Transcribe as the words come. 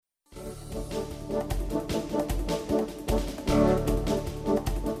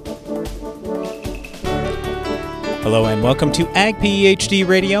Hello and welcome to Ag PhD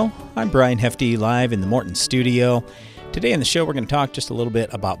Radio. I'm Brian Hefty, live in the Morton studio. Today on the show, we're going to talk just a little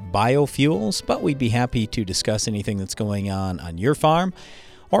bit about biofuels, but we'd be happy to discuss anything that's going on your farm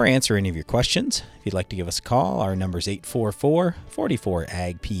or answer any of your questions. If you'd like to give us a call, our number is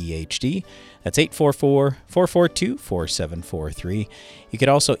 844-44-AG-PHD. That's 844-442-4743. You could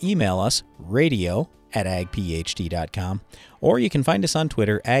also email us, radio@agphd.com, or you can find us on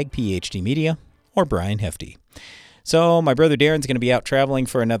Twitter, AgPhDmedia, or Brian Hefty. So my brother Darren's going to be out traveling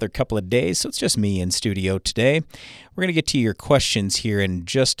for another couple of days, so it's just me in studio today. We're going to get to your questions here in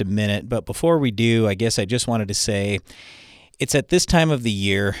just a minute, but before we do, I guess I just wanted to say it's at this time of the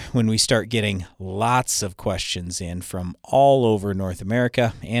year when we start getting lots of questions in from all over North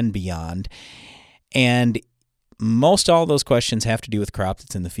America and beyond, and most all those questions have to do with crop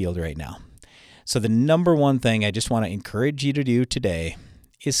that's in the field right now. So the number one thing I just want to encourage you to do today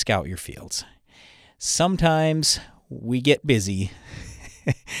is scout your fields. Sometimes we get busy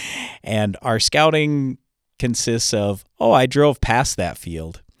and our scouting consists of, I drove past that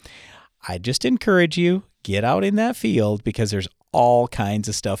field. I just encourage you, get out in that field because there's all kinds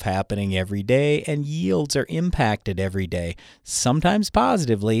of stuff happening every day and yields are impacted every day, sometimes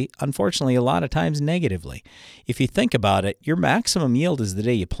positively, unfortunately a lot of times negatively. If you think about it, your maximum yield is the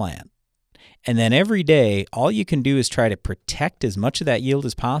day you plant. And then every day, all you can do is try to protect as much of that yield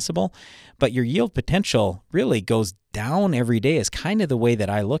as possible, but your yield potential really goes down every day is kind of the way that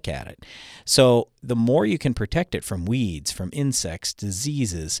I look at it. So the more you can protect it from weeds, from insects,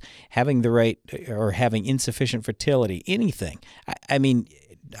 diseases, having the right or having insufficient fertility, anything.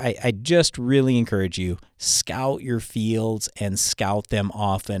 I just really encourage you, scout your fields and scout them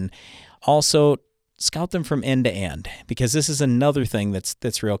often. Also, scout them from end to end, because this is another thing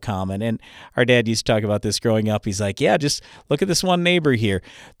that's real common. And our dad used to talk about this growing up. He's like, yeah, just look at this one neighbor here.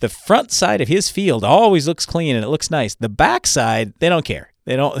 The front side of his field always looks clean and it looks nice. The back side, they don't care.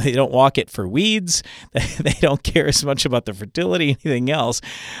 They don't walk it for weeds. They don't care as much about the fertility, anything else.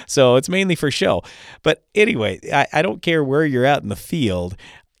 So it's mainly for show. But anyway, I don't care where you're at in the field.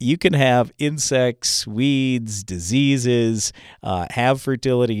 You can have insects, weeds, diseases, have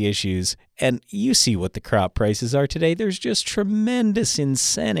fertility issues, and you see what the crop prices are today. There's just tremendous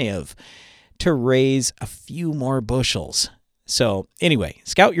incentive to raise a few more bushels. So anyway,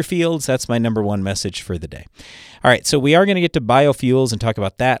 scout your fields. That's my number one message for the day. All right, so we are going to get to biofuels and talk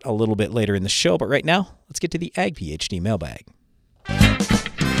about that a little bit later in the show, but right now, let's get to the Ag PhD mailbag.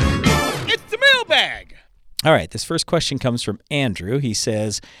 It's the mailbag! All right, this first question comes from Andrew. He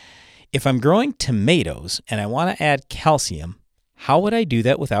says, if I'm growing tomatoes and I want to add calcium, how would I do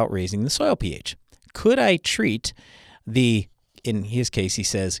that without raising the soil pH? Could I treat in his case, he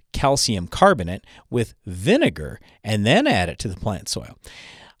says, calcium carbonate with vinegar and then add it to the plant soil?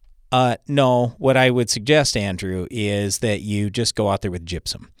 No, what I would suggest, Andrew, is that you just go out there with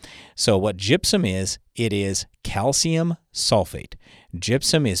gypsum. So what gypsum is, it is calcium sulfate.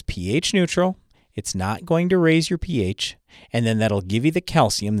 Gypsum is pH neutral. It's not going to raise your pH, and then that'll give you the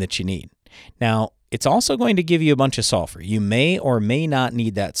calcium that you need. Now, it's also going to give you a bunch of sulfur. You may or may not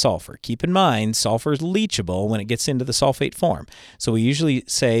need that sulfur. Keep in mind, sulfur is leachable when it gets into the sulfate form. So we usually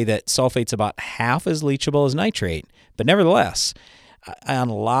say that sulfate's about half as leachable as nitrate, but nevertheless, on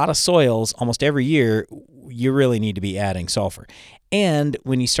a lot of soils, almost every year, you really need to be adding sulfur. And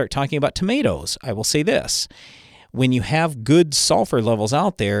when you start talking about tomatoes, I will say this. When you have good sulfur levels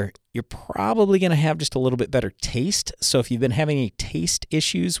out there, you're probably going to have just a little bit better taste. So if you've been having any taste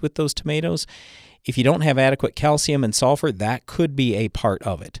issues with those tomatoes, if you don't have adequate calcium and sulfur, that could be a part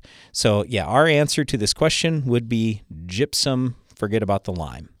of it. So yeah, our answer to this question would be gypsum, forget about the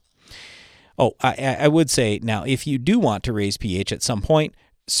lime. Oh, I would say now, if you do want to raise pH at some point,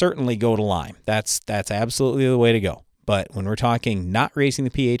 certainly go to lime. That's absolutely the way to go. But when we're talking not raising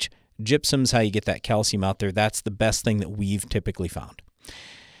the pH, gypsum's how you get that calcium out there. That's the best thing that we've typically found.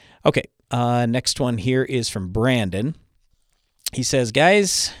 Okay, next one here is from Brandon. He says,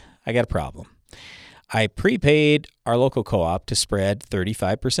 guys, I got a problem. I prepaid our local co-op to spread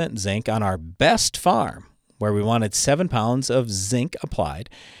 35% zinc on our best farm, where we wanted 7 pounds of zinc applied.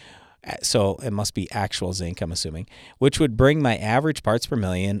 So it must be actual zinc, I'm assuming, which would bring my average parts per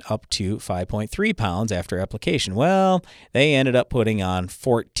million up to 5.3 pounds after application. Well, they ended up putting on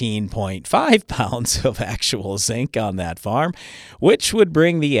 14.5 pounds of actual zinc on that farm, which would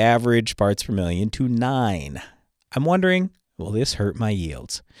bring the average parts per million to 9. I'm wondering, will this hurt my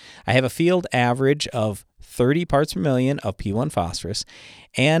yields? I have a field average of 30 parts per million of P1 phosphorus,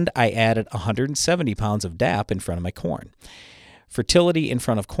 and I added 170 pounds of DAP in front of my corn. fertility in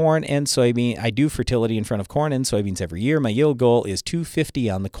front of corn and soybean. I do fertility in front of corn and soybeans every year. My yield goal is 250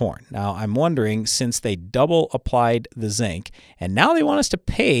 on the corn. Now, I'm wondering, since they double applied the zinc, and now they want us to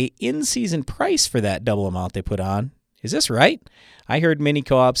pay in-season price for that double amount they put on, is this right? I heard many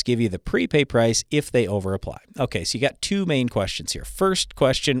co-ops give you the prepay price if they over-apply. Okay, so you got two main questions here. First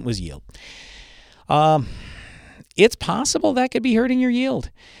question was yield. It's possible that could be hurting your yield.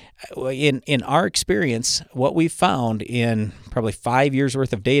 In our experience, what we've found in probably 5 years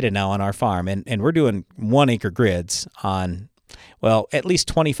worth of data now on our farm, and we're doing 1 acre grids on, well, at least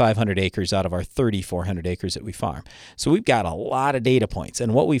 2,500 acres out of our 3,400 acres that we farm. So we've got a lot of data points.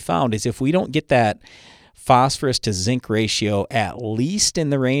 And what we found is if we don't get that phosphorus to zinc ratio at least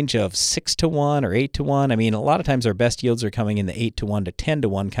in the range of 6-to-1 or 8-to-1, I mean, a lot of times our best yields are coming in the 8-to-1 to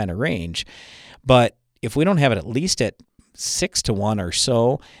 10-to-1 kind of range. But if we don't have it at least at 6-to-1 or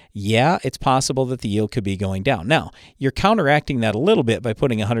so, yeah, it's possible that the yield could be going down. Now, you're counteracting that a little bit by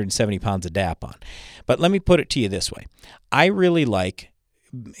putting 170 pounds of DAP on. But let me put it to you this way. I really like,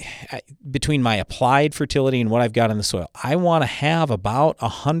 between my applied fertility and what I've got in the soil, I want to have about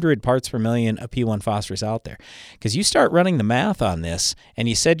 100 parts per million of P1 phosphorus out there. Because you start running the math on this, and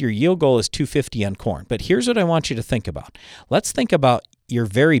you said your yield goal is 250 on corn. But here's what I want you to think about. Let's think about your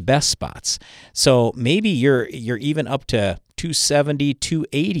very best spots. So maybe you're even up to 270,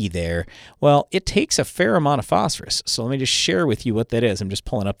 280 there. Well, it takes a fair amount of phosphorus. So let me just share with you what that is. I'm just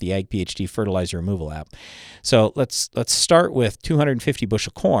pulling up the Ag PhD fertilizer removal app. So let's start with 250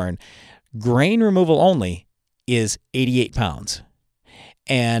 bushel corn. Grain removal only is 88 pounds.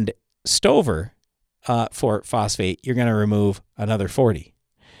 And stover for phosphate, you're going to remove another 40.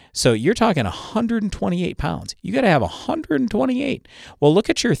 So you're talking 128 pounds. You got to have 128. Well, look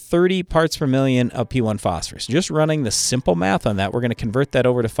at your 30 parts per million of P1 phosphorus. Just running the simple math on that, we're going to convert that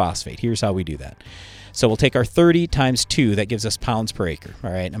over to phosphate. Here's how we do that. So we'll take our 30 times 2. That gives us pounds per acre.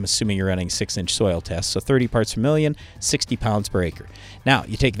 All right, I'm assuming you're running 6-inch soil tests. So 30 parts per million, 60 pounds per acre. Now,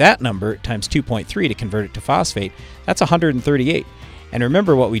 you take that number times 2.3 to convert it to phosphate. That's 138. And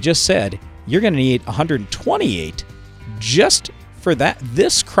remember what we just said. You're going to need 128 just for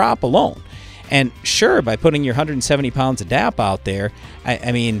this crop alone. And sure, by putting your 170 pounds of DAP out there,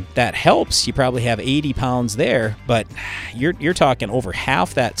 I mean, that helps. You probably have 80 pounds there, but you're talking over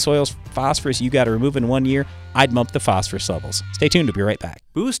half that soil's phosphorus you got to remove in 1 year. I'd bump the phosphorus levels. Stay tuned. We'll be right back.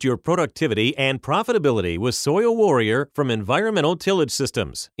 Boost your productivity and profitability with Soil Warrior from Environmental Tillage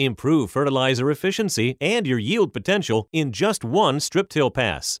Systems. Improve fertilizer efficiency and your yield potential in just one strip till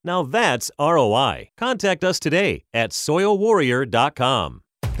pass. Now that's ROI. Contact us today at soilwarrior.com.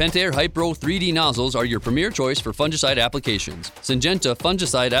 Pentair Hypro 3D nozzles are your premier choice for fungicide applications. Syngenta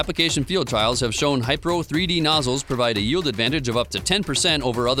fungicide application field trials have shown Hypro 3D nozzles provide a yield advantage of up to 10%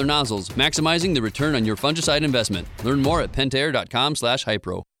 over other nozzles, maximizing the return on your fungicide investment. Learn more at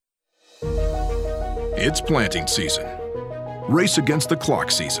pentair.com/hypro. It's planting season. Race against the clock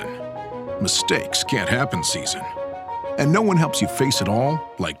season. Mistakes can't happen season. And no one helps you face it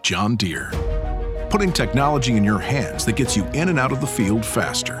all like John Deere. Putting technology in your hands that gets you in and out of the field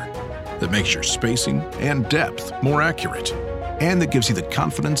faster, that makes your spacing and depth more accurate, and that gives you the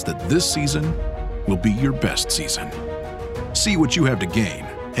confidence that this season will be your best season. See what you have to gain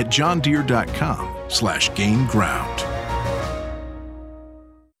at johndeere.com/gain ground.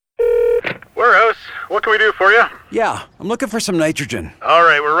 Warehouse, what can we do for you? Yeah, I'm looking for some nitrogen. All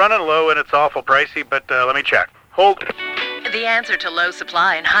right, we're running low and it's awful pricey, but let me check. Hold. The answer to low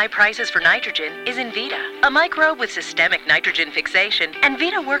supply and high prices for nitrogen is Envita, a microbe with systemic nitrogen fixation.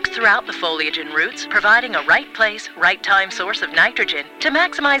 Envita works throughout the foliage and roots, providing a right place, right time source of nitrogen to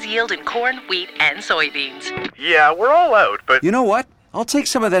maximize yield in corn, wheat, and soybeans. Yeah, we're all out, but... You know what? I'll take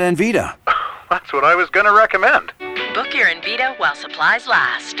some of that Envita. That's what I was going to recommend. Book your Envita while supplies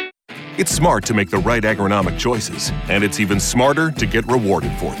last. It's smart to make the right agronomic choices, and it's even smarter to get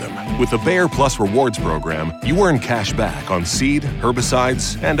rewarded for them. With the Bayer Plus Rewards program, you earn cash back on seed,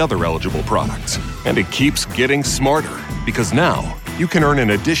 herbicides, and other eligible products. And it keeps getting smarter, because now you can earn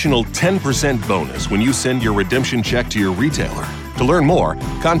an additional 10% bonus when you send your redemption check to your retailer. To learn more,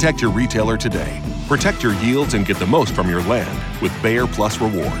 contact your retailer today. Protect your yields and get the most from your land with Bayer Plus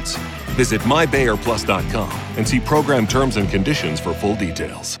Rewards. Visit mybayerplus.com and see program terms and conditions for full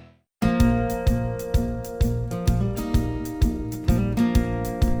details.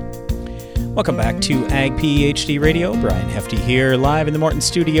 Welcome back to Ag PhD Radio. Brian Hefty here, live in the Morton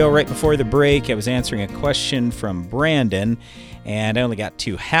studio. Right before the break, I was answering a question from Brandon, and I only got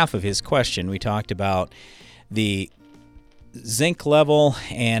to half of his question. We talked about the zinc level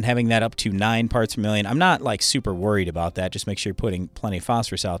and having that up to 9 parts per million, I'm not like super worried about that. Just make sure you're putting plenty of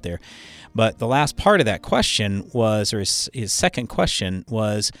phosphorus out there. But the last part of that question was, or his second question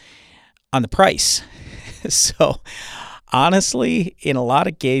was on the price. So honestly, in a lot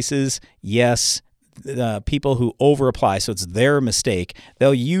of cases, yes, people who over-apply, so it's their mistake,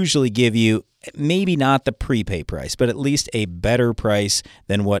 they'll usually give you maybe not the prepay price, but at least a better price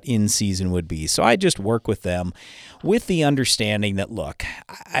than what in-season would be. So I just work with them with the understanding that, look,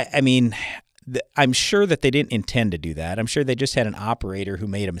 I mean, I'm sure that they didn't intend to do that. I'm sure they just had an operator who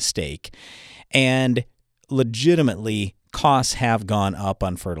made a mistake. And legitimately, costs have gone up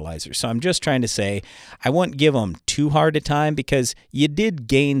on fertilizer. So I'm just trying to say I wouldn't give them too hard a time because you did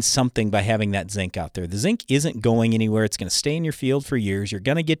gain something by having that zinc out there. The zinc isn't going anywhere. It's going to stay in your field for years. You're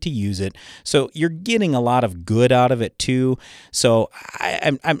going to get to use it. So you're getting a lot of good out of it too. So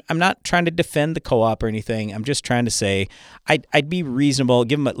I'm not trying to defend the co-op or anything. I'm just trying to say I'd be reasonable,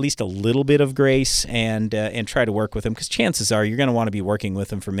 give them at least a little bit of grace and try to work with them because chances are you're going to want to be working with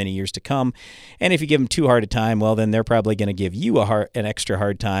them for many years to come. And if you give them too hard a time, well, then they're probably going to give you an extra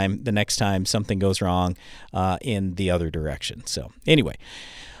hard time the next time something goes wrong in the other direction. So anyway,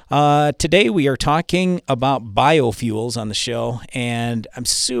 today we are talking about biofuels on the show, and I'm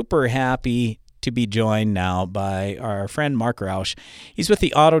super happy to be joined now by our friend Mark Roush. He's with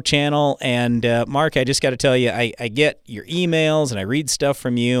the Auto Channel, and Mark, I just got to tell you, I get your emails and I read stuff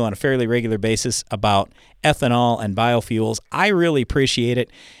from you on a fairly regular basis about ethanol and biofuels. I really appreciate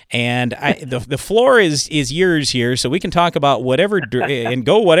it, and the floor is yours here, so we can talk about whatever and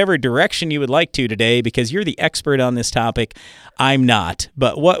go whatever direction you would like to today, because you're the expert on this topic. I'm not,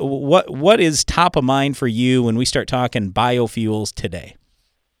 but what is top of mind for you when we start talking biofuels today?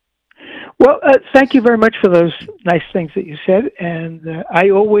 Well, thank you very much for those nice things that you said, and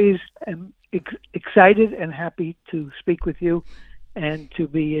I always am excited and happy to speak with you and to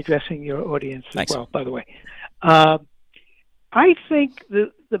be addressing your audience as well, by the way. I think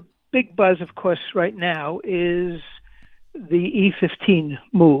the big buzz, of course, right now is the E15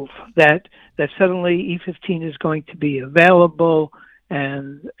 move, that suddenly E15 is going to be available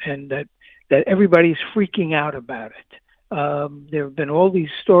and that everybody's freaking out about it. There have been all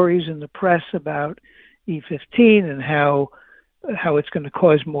these stories in the press about E15 and how it's going to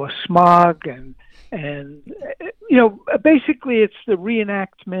cause more smog and basically it's the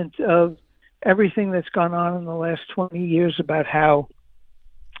reenactment of everything that's gone on in the last 20 years about how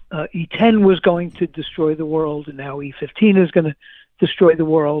E10 was going to destroy the world and now E15 is going to destroy the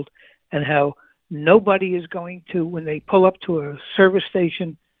world, and how nobody is going to, when they pull up to a service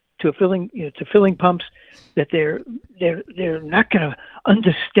station, to filling pumps, that they're not going to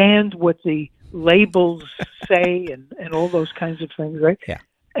understand what the labels say and all those kinds of things, right? Yeah.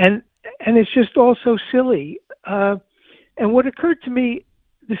 And it's just all so silly. And what occurred to me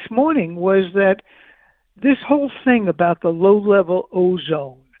this morning was that this whole thing about the low-level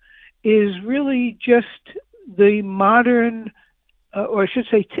ozone is really just the modern, or I should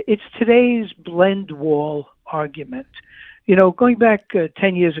say, it's today's blend wall argument. Going back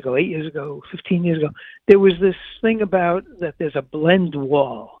 10 years ago, 8 years ago, 15 years ago, there was this thing about that there's a blend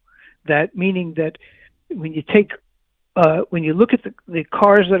wall, that meaning that when you look at the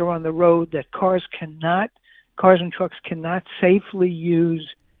cars that are on the road, that cars and trucks cannot safely use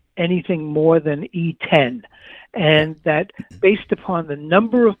anything more than E10. And that based upon the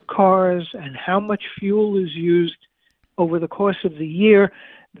number of cars and how much fuel is used over the course of the year,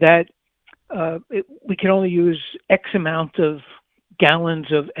 that we can only use X amount of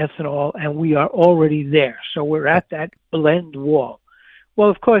gallons of ethanol, and we are already there. So we're at that blend wall. Well,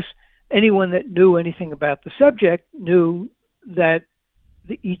 of course, anyone that knew anything about the subject knew that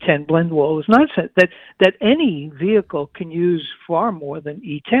the E10 blend wall is nonsense, that any vehicle can use far more than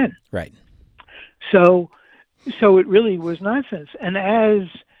E10. Right. So it really was nonsense. And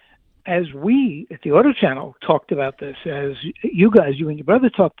as we at the Auto Channel talked about this, as you and your brother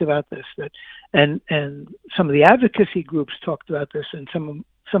talked about this, and some of the advocacy groups talked about this, and some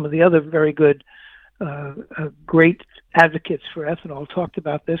of the other very good, great advocates for ethanol talked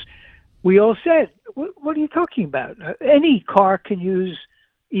about this, we all said, what are you talking about? Any car can use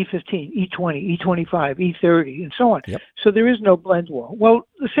E15, E20, E25, E30, and so on. Yep. So there is no blend wall. Well,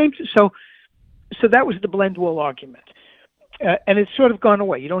 the same. So that was the blend wall argument. And it's sort of gone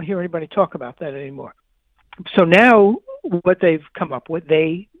away. You don't hear anybody talk about that anymore. So now what they've come up with,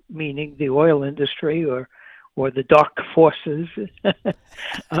 they, meaning the oil industry or the dark forces,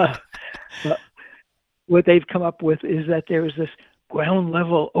 what they've come up with is that there is this ground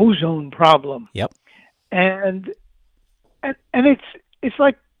level ozone problem. Yep. And it's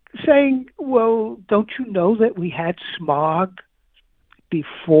like saying, well, don't you know that we had smog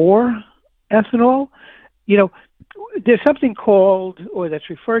before ethanol? You know, there's something called, or that's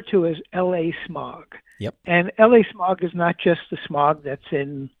referred to as LA smog. Yep. And LA smog is not just the smog that's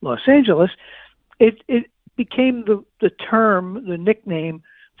in Los Angeles. It became the term, the nickname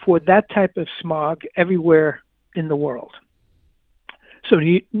for that type of smog everywhere in the world. So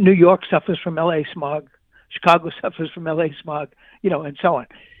New York suffers from LA smog, Chicago suffers from LA smog, and so on.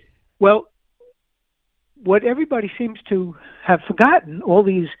 Well, what everybody seems to have forgotten, all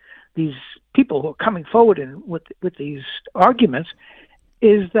these people who are coming forward with these arguments,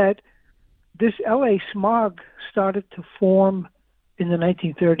 is that this LA smog started to form in the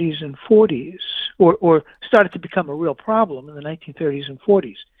 1930s and 40s, or started to become a real problem in the 1930s and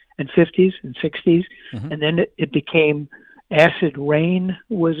 40s and 50s and 60s, and then it became acid rain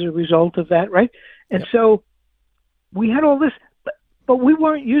was a result of that, right? And so we had all this, but we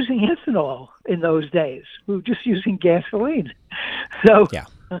weren't using ethanol in those days. We were just using gasoline. So yeah.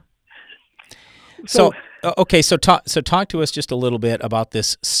 So talk to us just a little bit about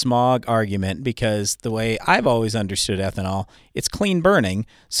this smog argument, because the way I've always understood ethanol, it's clean burning.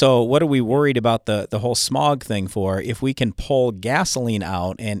 So what are we worried about the whole smog thing for? If we can pull gasoline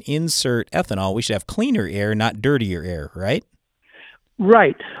out and insert ethanol, we should have cleaner air, not dirtier air, right?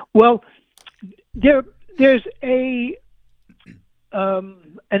 Right. Well, there's an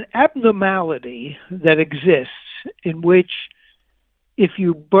abnormality that exists in which if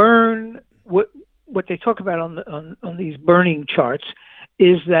you burn what they talk about on these burning charts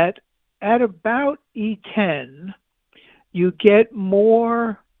is that at about E10, you get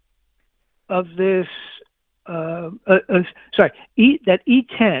more of this. That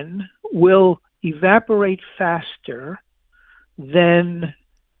E10 will evaporate faster than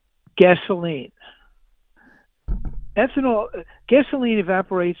gasoline. Gasoline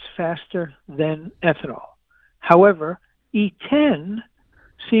evaporates faster than ethanol. However, E10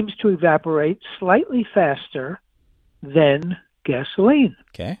 seems to evaporate slightly faster than gasoline.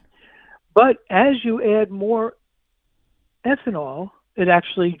 Okay. But as you add more ethanol, it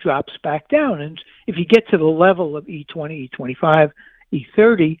actually drops back down. And if you get to the level of E20, E25,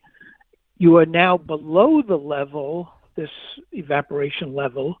 E30, you are now below the level, this evaporation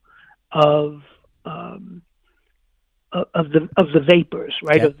level of the vapors,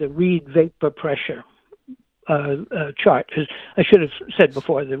 right? Okay. Of the Reid vapor pressure chart. I should have said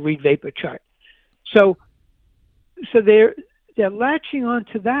before, the Reid vapor chart. So they're latching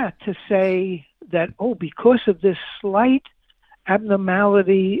onto that to say that, because of this slight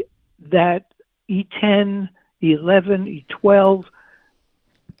abnormality that E10, E11, E12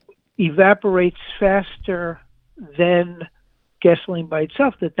 evaporates faster than gasoline by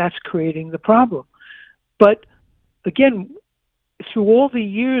itself, that's creating the problem. But again, through all the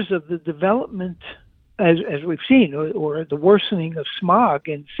years of the development, as we've seen, or the worsening of smog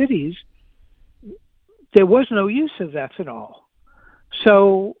in cities, there was no use of ethanol.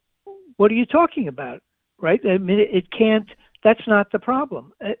 So what are you talking about, right? I mean, it can't, that's not the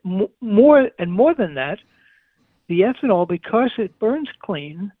problem. More than that, the ethanol, because it burns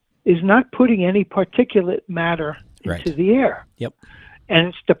clean, is not putting any particulate matter into the air. Yep. And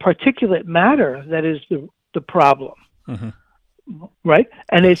it's the particulate matter that is the problem. Mm-hmm. Right?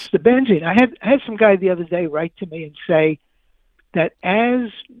 And it's the benzene. I had some guy the other day write to me and say that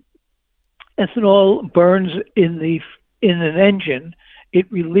as ethanol burns in an engine,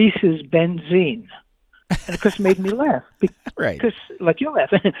 it releases benzene. And of course it made me laugh. Right. Because, like you're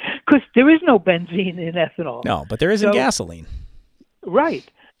laughing, because there is no benzene in ethanol. No, but there is in gasoline. Right.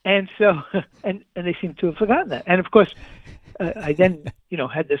 And so, and they seem to have forgotten that. And of course, I then,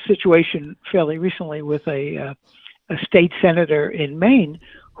 had this situation fairly recently with a state senator in Maine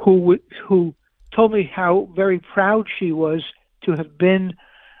who told me how very proud she was to have been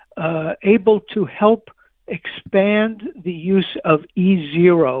able to help expand the use of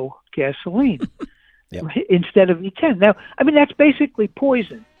E0 gasoline instead of E10. Now, I mean, that's basically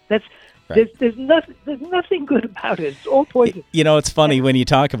poison. That's there's nothing good about it. It's all poison. It's funny when you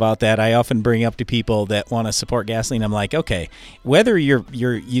talk about that. I often bring up to people that want to support gasoline. I'm like, okay, whether you're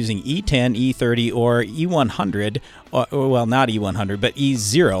using E10, E30, or E100, or well, not E100, but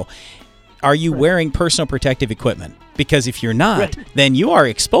E0, are you wearing personal protective equipment? Because if you're not, then you are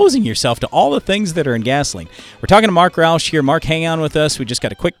exposing yourself to all the things that are in gasoline. We're talking to Mark Roush here. Mark, hang on with us. We just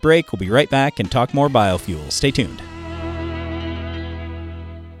got a quick break. We'll be right back and talk more biofuels. Stay tuned.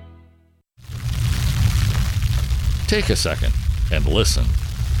 Take a second and listen.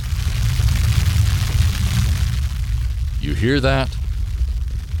 You hear that?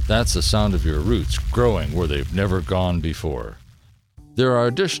 That's the sound of your roots growing where they've never gone before. there are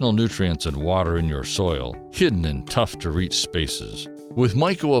additional nutrients and water in your soil, hidden in tough-to-reach spaces. With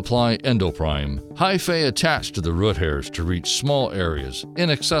Myco-Apply Endoprime, hyphae attach to the root hairs to reach small areas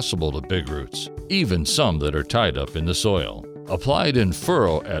inaccessible to big roots, even some that are tied up in the soil. Applied in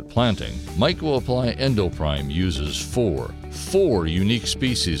furrow at planting, Myco-Apply Endoprime uses four unique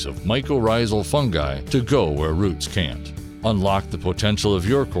species of mycorrhizal fungi to go where roots can't. Unlock the potential of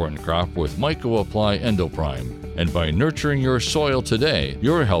your corn crop with Myco-Apply Endoprime, and by nurturing your soil today,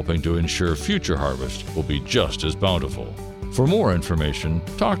 you're helping to ensure future harvest will be just as bountiful. For more information,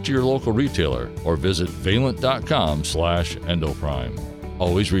 talk to your local retailer or visit valent.com/endoprime.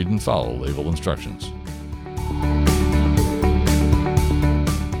 Always read and follow label instructions.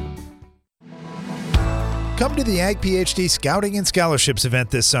 Come to the Ag PhD Scouting and Scholarships event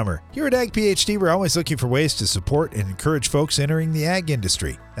this summer. Here at Ag PhD, we're always looking for ways to support and encourage folks entering the ag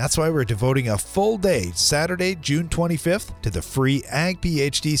industry. That's why we're devoting a full day, Saturday, June 25th, to the free Ag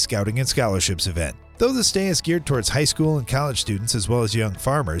PhD Scouting and Scholarships event. Though this day is geared towards high school and college students as well as young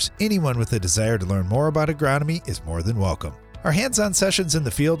farmers, anyone with a desire to learn more about agronomy is more than welcome. Our hands-on sessions in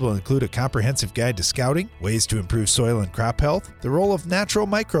the field will include a comprehensive guide to scouting, ways to improve soil and crop health, the role of natural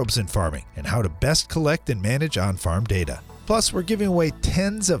microbes in farming, and how to best collect and manage on-farm data. Plus, we're giving away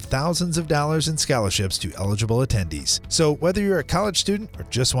tens of thousands of dollars in scholarships to eligible attendees. So whether you're a college student or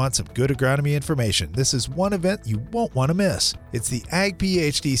just want some good agronomy information, this is one event you won't want to miss. It's the Ag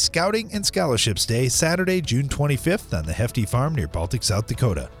PhD Scouting and Scholarships Day, Saturday, June 25th on the Hefty Farm near Baltic, South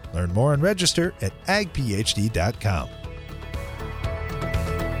Dakota. Learn more and register at agphd.com.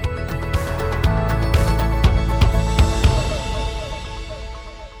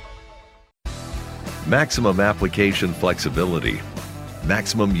 Maximum application flexibility.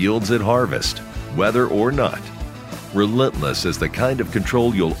 Maximum yields at harvest, whether or not. Relentless is the kind of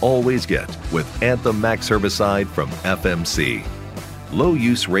control you'll always get with Anthem Max herbicide from FMC.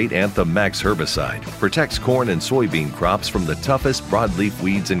 Low-use rate Anthem Max herbicide protects corn and soybean crops from the toughest broadleaf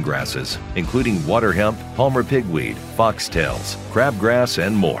weeds and grasses, including water hemp, palmer pigweed, foxtails, crabgrass,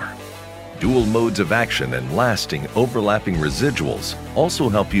 and more. Dual modes of action and lasting overlapping residuals also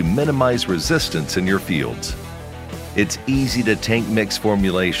help you minimize resistance in your fields. Its easy to tank mix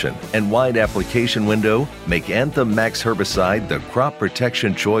formulation and wide application window make Anthem Max herbicide the crop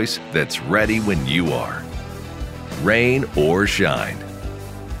protection choice that's ready when you are. Rain or shine.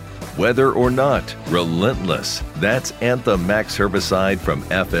 Whether or not, relentless. That's Anthem Max herbicide from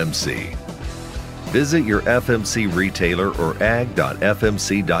FMC. Visit your FMC retailer or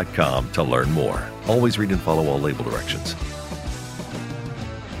ag.fmc.com to learn more. Always read and follow all label directions.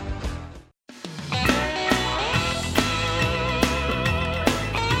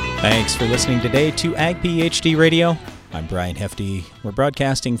 Thanks for listening today to Ag PhD Radio. I'm Brian Hefty. We're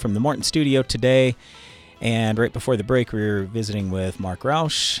broadcasting from the Morton studio today. And right before the break, we were visiting with Mark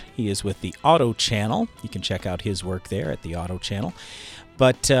Roush. He is with the Auto Channel. You can check out his work there at the Auto Channel.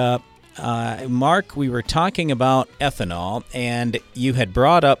 But Mark, we were talking about ethanol, and you had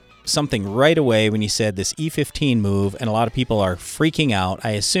brought up something right away when you said this E15 move, and a lot of people are freaking out.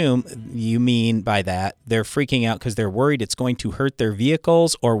 I assume you mean by that they're freaking out because they're worried it's going to hurt their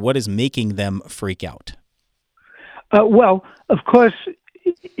vehicles, or what is making them freak out? Well, of course,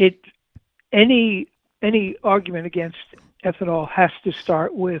 any argument against ethanol has to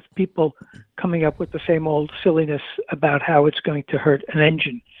start with people coming up with the same old silliness about how it's going to hurt an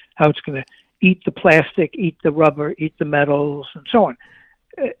engine, how it's going to eat the plastic, eat the rubber, eat the metals, and so on.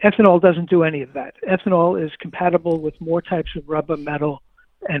 Ethanol doesn't do any of that. Ethanol is compatible with more types of rubber, metal,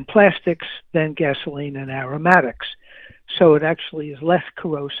 and plastics than gasoline and aromatics. So it actually is less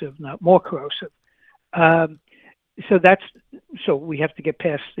corrosive, not more corrosive. So we have to get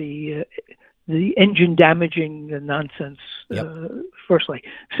past the engine damaging nonsense. Firstly,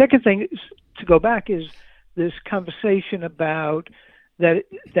 second thing to go back is this conversation about that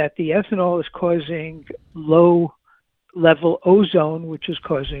the ethanol is causing low level ozone, which is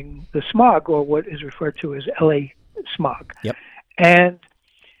causing the smog, or what is referred to as LA smog. Yep. And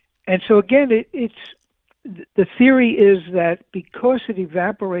so again, it's the theory is that because it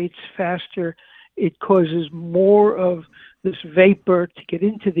evaporates faster, it causes more of this vapor to get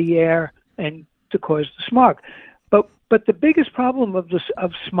into the air and to cause the smog. But the biggest problem of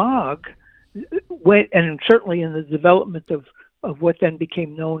smog, and certainly in the development of what then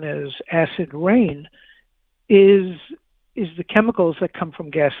became known as acid rain, is the chemicals that come from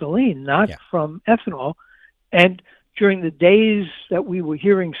gasoline, not from ethanol. And during the days that we were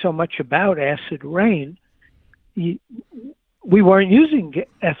hearing so much about acid rain, we weren't using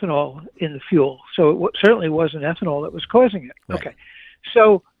ethanol in the fuel. So it certainly wasn't ethanol that was causing it. Right. Okay.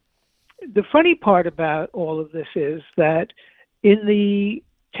 So the funny part about all of this is that in the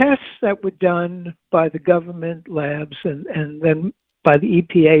tests that were done by the government labs and then by the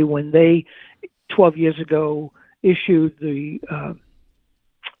EPA when they 12 years ago issued their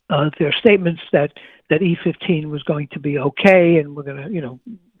statements that E15 was going to be okay and we're going to,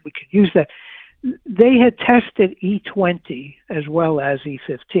 we could use that. They had tested E20 as well as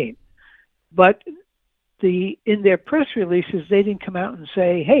E15, but in their press releases they didn't come out and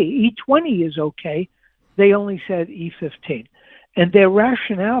say, hey, E20 is okay. They only said E15, and their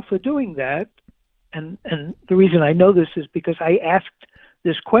rationale for doing that, and the reason I know this is because I asked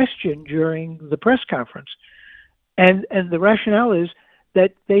this question during the press conference, and the rationale is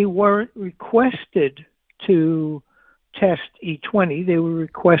that they weren't requested to test E20, they were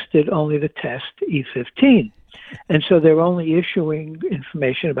requested only to test E15. And so they're only issuing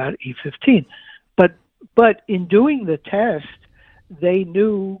information about E15. But in doing the test, they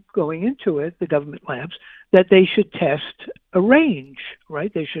knew going into it, the government labs, that they should test a range,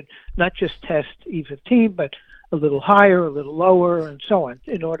 right? They should not just test E15, but a little higher, a little lower, and so on,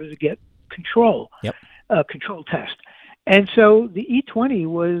 in order to get control test. And so the E20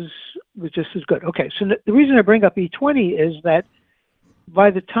 was just as good. Okay, so the reason I bring up E20 is that by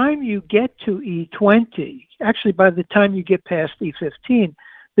the time you get to E20, actually by the time you get past E15,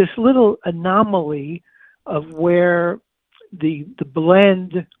 this little anomaly of where the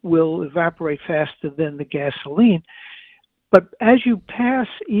blend will evaporate faster than the gasoline. But as you pass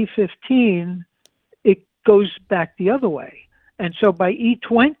E15, it goes back the other way. And so by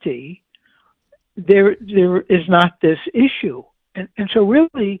E20, there is not this issue. And so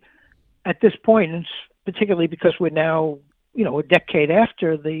really, at this point, and particularly because we're now, a decade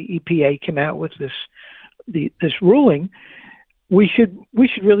after the EPA came out with this ruling, we should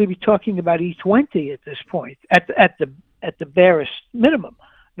really be talking about E20 at this point, at the barest minimum,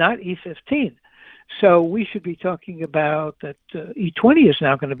 not E15. So we should be talking about that E20 is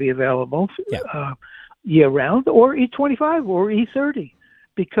now going to be available year round, or E25 or E30,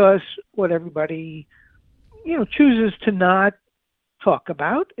 because what everybody chooses to not talk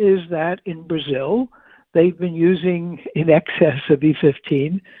about is that in Brazil they've been using in excess of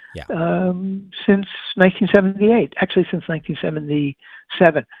E15 since 1978, actually since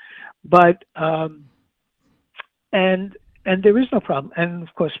 1977. But and there is no problem. And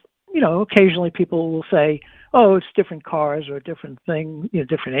of course, occasionally people will say, "Oh, it's different cars or different thing,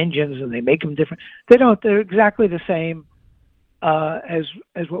 different engines, and they make them different." They don't. They're exactly the same as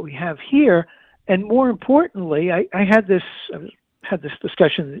what we have here. And more importantly, I had this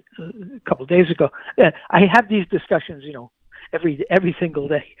discussion a couple of days ago. I have these discussions, every single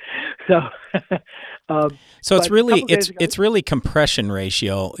day. So, so it's really compression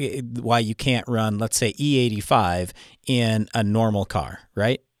ratio why you can't run, let's say, E85 in a normal car,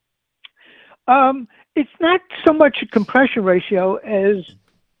 right? It's not so much a compression ratio as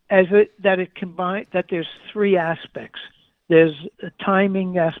that there's three aspects. There's a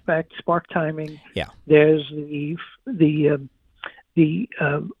timing aspect, spark timing. Yeah. There's the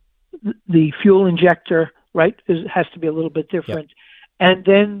fuel injector, right? It has to be a little bit different. Yep. And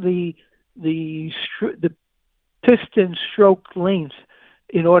then the piston stroke length,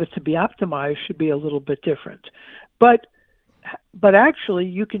 in order to be optimized, should be a little bit different. But actually,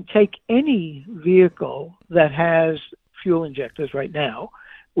 you can take any vehicle that has fuel injectors right now,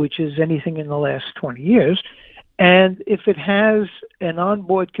 which is anything in the last 20 years, and if it has an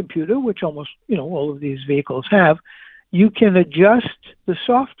onboard computer, which almost all of these vehicles have, you can adjust the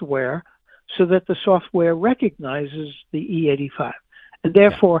software so that the software recognizes the E85, and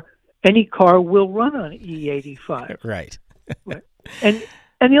therefore any car will run on E85. Right. Right. And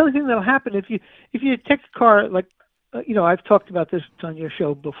the other thing that'll happen if you take a car like I've talked about this on your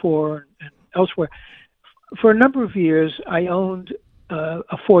show before and elsewhere. For a number of years, I owned a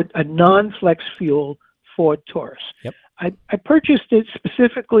non-flex fuel Ford Taurus. Yep. I purchased it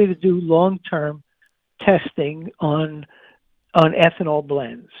specifically to do long-term testing on ethanol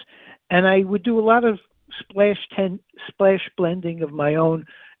blends, and I would do a lot of splash blending of my own,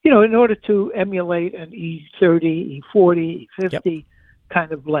 in order to emulate an E30, E40, E50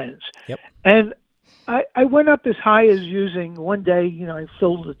 kind of blends. Yep. And I went up as high as using one day. I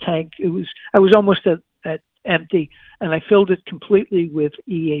filled the tank. I was almost at empty, and I filled it completely with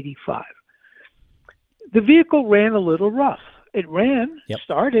E85. The vehicle ran a little rough. It ran,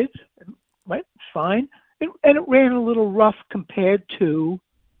 started, right, fine, and it ran a little rough compared to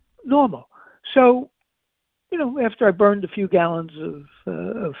normal. So, after I burned a few gallons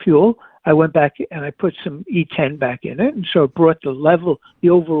of fuel, I went back and I put some E10 back in it, and so it brought the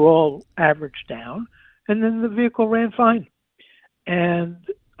overall average down, and then the vehicle ran fine. And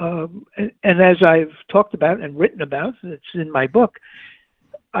and as I've talked about and written about, it's in my book,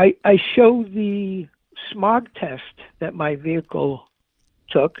 I show the smog test that my vehicle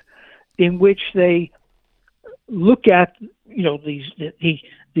took, in which they look at, you know,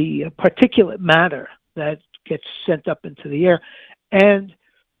 the particulate matter that gets sent up into the air, and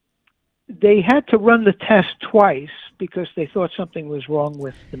they had to run the test twice because they thought something was wrong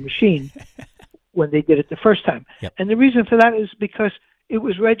with the machine when they did it the first time. Yep. And the reason for that is because it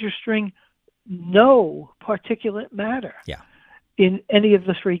was registering no particulate matter in any of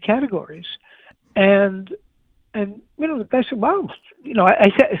the three categories. And you know, the guy said, well, you know,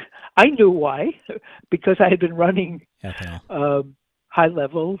 I said, I knew why, because I had been running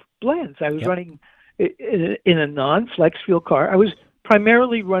high-level blends. I was running in a non-flex fuel car. I was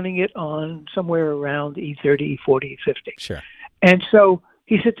primarily running it on somewhere around E30, E40, E50. Sure. And so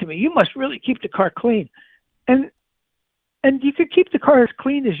he said to me, you must really keep the car clean. And you could keep the car as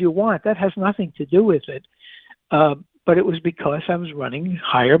clean as you want. That has nothing to do with it. But it was because I was running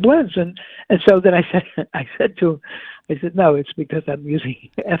higher blends. And so then I said to him, I said, no, it's because I'm using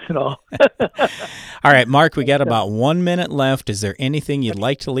ethanol. All right, Mark, we got about 1 minute left. Is there anything you'd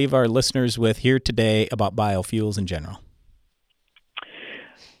like to leave our listeners with here today about biofuels in general?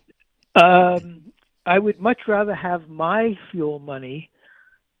 I would much rather have my fuel money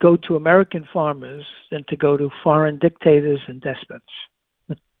go to American farmers than to go to foreign dictators and despots.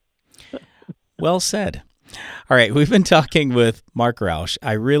 Well said. All right, we've been talking with Mark Roush.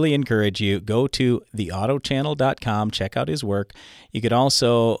 I really encourage you, go to theautochannel.com, check out his work. You could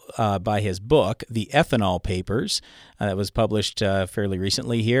also buy his book, The Ethanol Papers, that was published fairly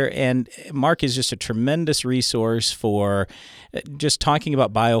recently here. And Mark is just a tremendous resource for just talking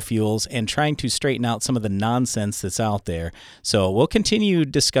about biofuels and trying to straighten out some of the nonsense that's out there. So we'll continue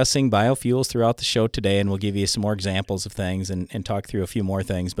discussing biofuels throughout the show today, and we'll give you some more examples of things and talk through a few more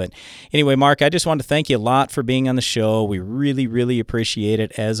things. But anyway, Mark, I just want to thank you a lot for being on the show. We really, really appreciate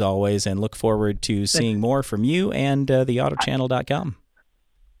it, as always, and look forward to seeing more from you and theautochannel.com.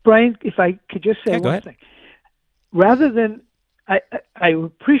 Brian, if I could just say one thing. Rather than, I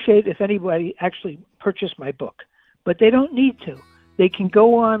appreciate if anybody actually purchased my book, but they don't need to. They can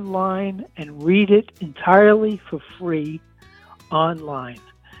go online and read it entirely for free online.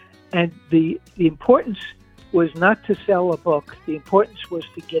 And the importance was not to sell a book. The importance was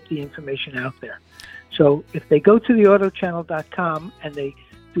to get the information out there. So if they go to theautochannel.com and they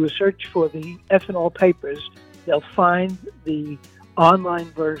do a search for the ethanol papers, they'll find the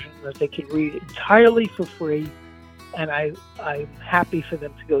online version that they can read entirely for free. And I'm happy for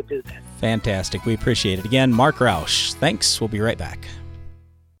them to go do that. Fantastic. We appreciate it. Again, Mark Roush. Thanks. We'll be right back.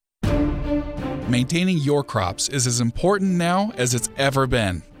 Maintaining your crops is as important now as it's ever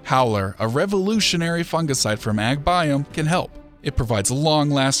been. Howler, a revolutionary fungicide from AgBiome, can help. It provides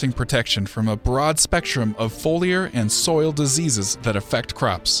long-lasting protection from a broad spectrum of foliar and soil diseases that affect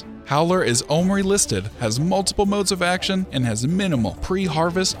crops. Howler is OMRI listed, has multiple modes of action, and has minimal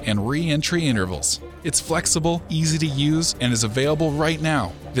pre-harvest and re-entry intervals. It's flexible, easy to use, and is available right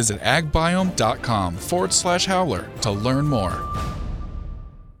now. Visit agbiome.com/howler to learn more.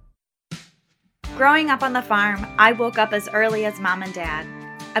 Growing up on the farm, I woke up as early as Mom and Dad.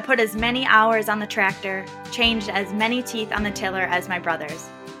 I put as many hours on the tractor, changed as many teeth on the tiller as my brothers.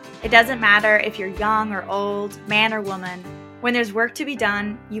 It doesn't matter if you're young or old, man or woman. When there's work to be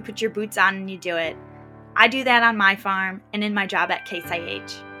done, you put your boots on and you do it. I do that on my farm and in my job at Case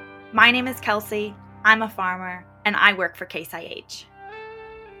IH. My name is Kelsey, I'm a farmer, and I work for Case IH.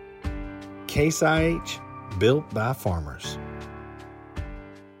 Case IH, built by farmers.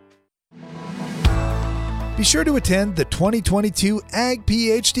 Be sure to attend the 2022 Ag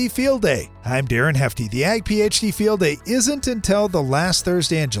PhD Field Day. I'm Darren Hefty. The Ag PhD Field Day isn't until the last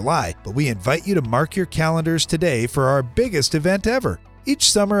Thursday in July, but we invite you to mark your calendars today for our biggest event ever.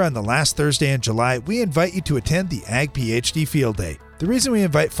 Each summer on the last Thursday in July, we invite you to attend the Ag PhD Field Day. The reason we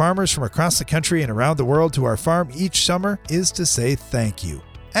invite farmers from across the country and around the world to our farm each summer is to say thank you.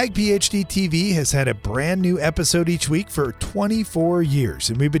 Ag PhD TV has had a brand new episode each week for 24 years,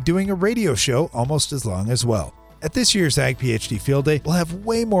 and we've been doing a radio show almost as long as well. At this year's Ag PhD Field Day, we'll have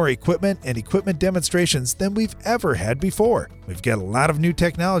way more equipment and equipment demonstrations than we've ever had before. We've got a lot of new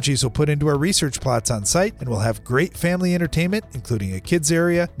technologies we'll put into our research plots on site, and we'll have great family entertainment, including a kids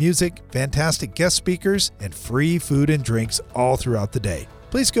area, music, fantastic guest speakers, and free food and drinks all throughout the day.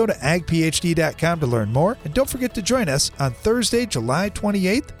 Please go to agphd.com to learn more, and don't forget to join us on Thursday, July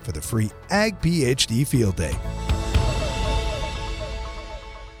 28th for the free Ag PhD Field Day.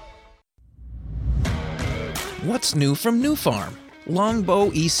 What's new from New Farm?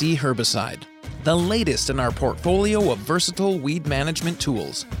 Longbow EC herbicide. the latest in our portfolio of versatile weed management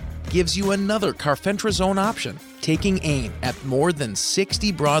tools, gives you another Carfentrazone option, taking aim at more than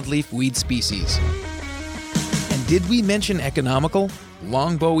 60 broadleaf weed species. And did we mention economical?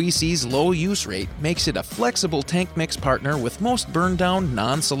 Longbow EC's low use rate makes it a flexible tank mix partner with most burn-down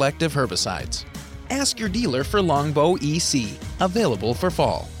non-selective herbicides. Ask your dealer for Longbow EC, available for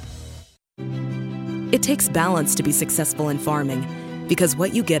fall. It takes balance to be successful in farming, because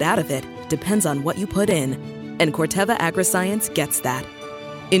what you get out of it depends on what you put in, and Corteva Agriscience gets that.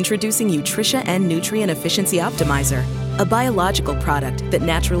 Introducing Utrisha N Nutrient Efficiency Optimizer, a biological product that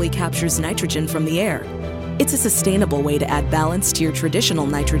naturally captures nitrogen from the air. It's a sustainable way to add balance to your traditional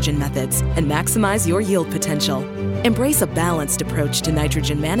nitrogen methods and maximize your yield potential. Embrace a balanced approach to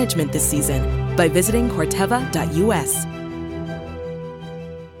nitrogen management this season by visiting Corteva.us.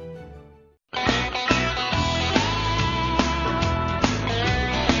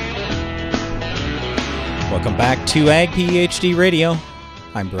 Welcome back to Ag PhD Radio.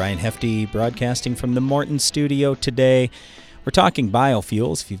 I'm Brian Hefty, broadcasting from the Morton studio today. We're talking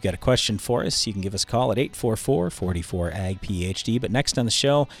biofuels. If you've got a question for us, you can give us a call at 844-44-AG-PhD. But next on the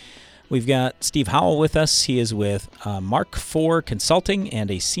show, we've got Steve Howell with us. He is with Mark IV Consulting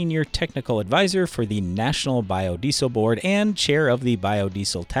and a senior technical advisor for the National Biodiesel Board and chair of the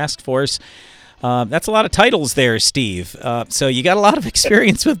Biodiesel Task Force. That's a lot of titles there, Steve. So you got a lot of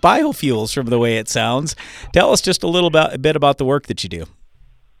experience with biofuels from the way it sounds. Tell us just a bit about the work that you do.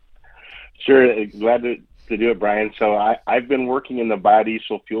 Sure. Glad to do it, Brian. So I've been working in the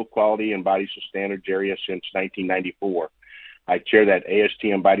biodiesel fuel quality and biodiesel standards area since 1994. I chair that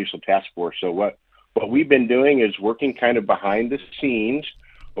ASTM Biodiesel Task Force. So what we've been doing is working kind of behind the scenes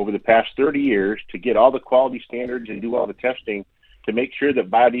over the past 30 years to get all the quality standards and do all the testing to make sure that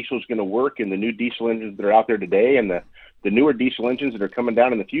biodiesel is going to work in the new diesel engines that are out there today and the newer diesel engines that are coming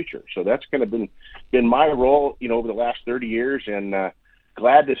down in the future. So that's kind of been my role, over the last 30 years, and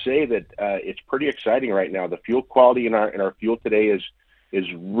glad to say that it's pretty exciting right now. The fuel quality in our fuel today is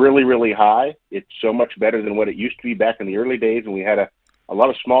really, really high. It's so much better than what it used to be back in the early days when we had a lot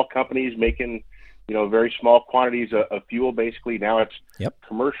of small companies making very small quantities of fuel. Basically, now it's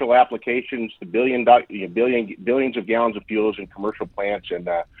commercial applications, the billions of gallons of fuels in commercial plants, and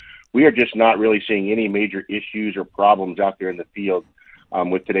we are just not really seeing any major issues or problems out there in the field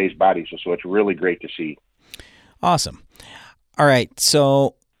with today's biodiesel. So it's really great to see. Awesome. All right,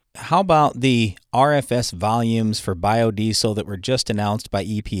 so how about the RFS volumes for biodiesel that were just announced by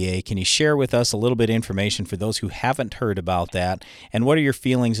EPA? Can you share with us a little bit of information for those who haven't heard about that? And what are your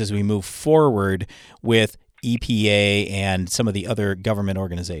feelings as we move forward with EPA and some of the other government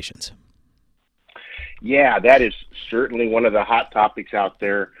organizations? Yeah, that is certainly one of the hot topics out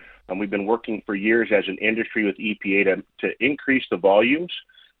there. We've been working for years as an industry with EPA to increase the volumes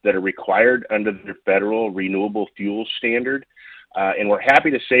that are required under the federal renewable fuel standard. And we're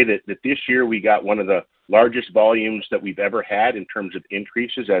happy to say that this year we got one of the largest volumes that we've ever had in terms of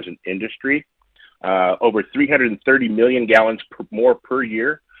increases as an industry. Over 330 million gallons more per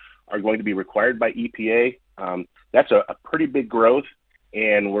year are going to be required by EPA. That's a pretty big growth,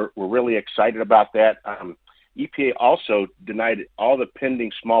 and we're really excited about that. EPA also denied all the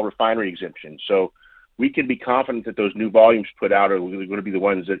pending small refinery exemptions. So we can be confident that those new volumes put out are going to be the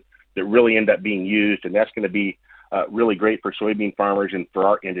ones that really end up being used, and that's going to be really great for soybean farmers and for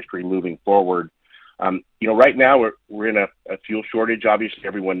our industry moving forward. Right now we're in a fuel shortage. Obviously,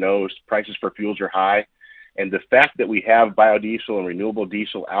 everyone knows prices for fuels are high, and the fact that we have biodiesel and renewable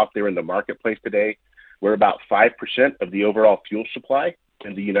diesel out there in the marketplace today, we're about 5% of the overall fuel supply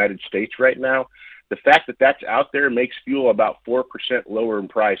in the United States right now. The fact that that's out there makes fuel about 4% lower in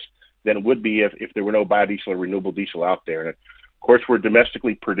price than it would be if there were no biodiesel or renewable diesel out there. And of course, we're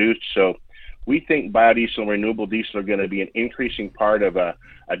domestically produced, so we think biodiesel and renewable diesel are going to be an increasing part of a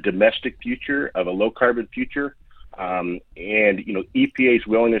domestic future, of a low-carbon future. And EPA's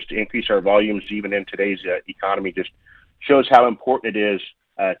willingness to increase our volumes even in today's economy just shows how important it is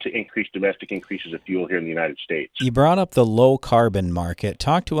to increase domestic increases of fuel here in the United States. You brought up the low-carbon market.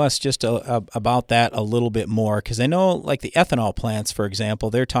 Talk to us just about that a little bit more, because I know, like the ethanol plants, for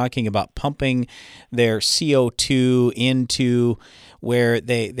example, they're talking about pumping their CO2 into where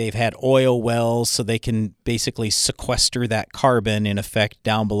they've had oil wells so they can basically sequester that carbon, in effect,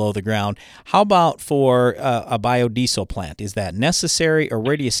 down below the ground. How about for a biodiesel plant? Is that necessary, or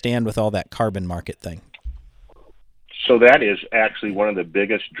where do you stand with all that carbon market thing? So that is actually one of the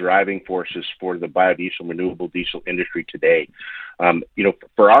biggest driving forces for the biodiesel, renewable diesel industry today.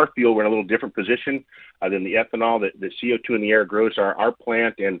 For our fuel, we're in a little different position than the ethanol. The CO2 in the air grows our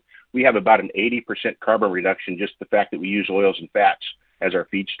plant, and we have about an 80% carbon reduction, just the fact that we use oils and fats as our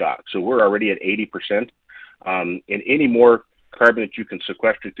feedstock. So we're already at 80%. And any more carbon that you can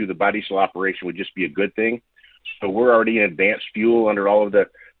sequester through the biodiesel operation would just be a good thing. So we're already an advanced fuel under all of the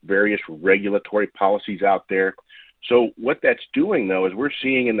various regulatory policies out there. So what that's doing, though, is we're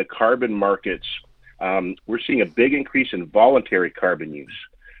seeing in the carbon markets, we're seeing a big increase in voluntary carbon use.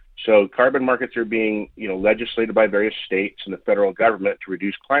 So carbon markets are being, legislated by various states and the federal government to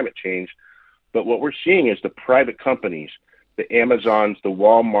reduce climate change. But what we're seeing is the private companies, the Amazons, the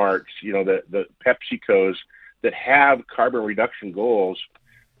Walmarts, the PepsiCos that have carbon reduction goals.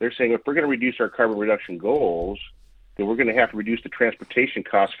 They're saying if we're going to reduce our carbon reduction goals, then we're going to have to reduce the transportation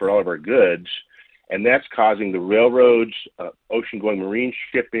costs for all of our goods. And that's causing the railroads, ocean-going marine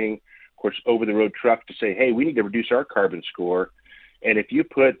shipping, of course, over-the-road trucks to say, hey, we need to reduce our carbon score. And if you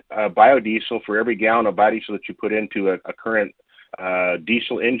put biodiesel for every gallon of biodiesel that you put into a current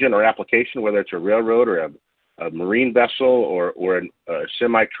diesel engine or application, whether it's a railroad or a marine vessel or a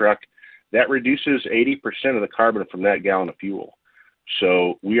semi-truck, that reduces 80% of the carbon from that gallon of fuel.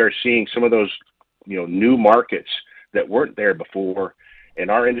 So we are seeing some of those, new markets that weren't there before. And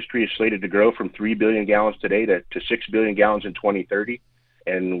our industry is slated to grow from 3 billion gallons today to 6 billion gallons in 2030.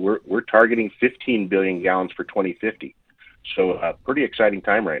 And we're targeting 15 billion gallons for 2050. So a pretty exciting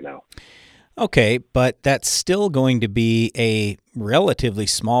time right now. Okay, but that's still going to be a relatively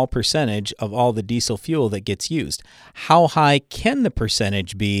small percentage of all the diesel fuel that gets used. How high can the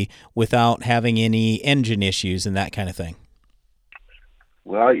percentage be without having any engine issues and that kind of thing?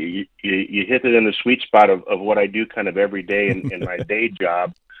 Well, you hit it in the sweet spot of what I do kind of every day in my day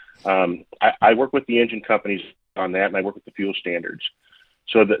job. I work with the engine companies on that, and I work with the fuel standards.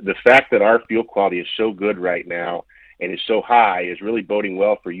 So the fact that our fuel quality is so good right now and is so high is really boding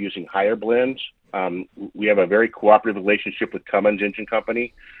well for using higher blends. We have a very cooperative relationship with Cummins Engine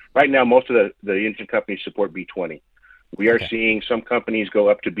Company. Right now, most of the engine companies support B20. We are seeing some companies go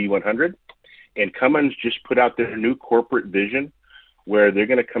up to B100, and Cummins just put out their new corporate vision where they're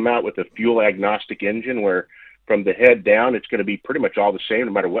going to come out with a fuel agnostic engine where from the head down, it's going to be pretty much all the same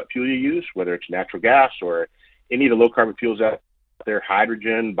no matter what fuel you use, whether it's natural gas or any of the low carbon fuels out there,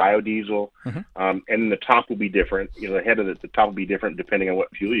 hydrogen, biodiesel, and then the top will be different. The head of the top will be different depending on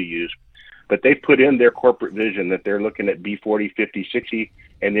what fuel you use. But they put in their corporate vision that they're looking at B40, 50, 60,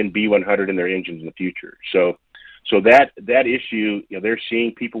 and then B100 in their engines in the future. So that issue, they're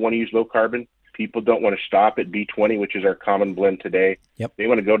seeing people want to use low carbon. People don't want to stop at B20, which is our common blend today. Yep. They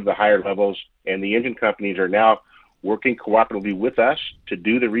want to go to the higher levels, and the engine companies are now working cooperatively with us to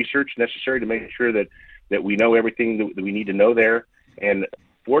do the research necessary to make sure that we know everything that we need to know there. And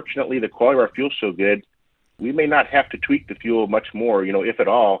fortunately, the quality of our fuel is so good, we may not have to tweak the fuel much more, if at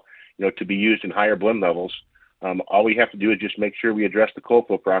all, to be used in higher blend levels. All we have to do is just make sure we address the cold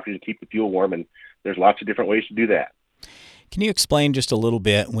flow properties and keep the fuel warm, and there's lots of different ways to do that. Can you explain just a little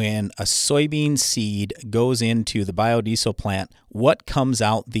bit when a soybean seed goes into the biodiesel plant, what comes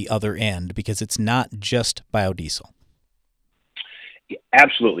out the other end? Because it's not just biodiesel. Yeah,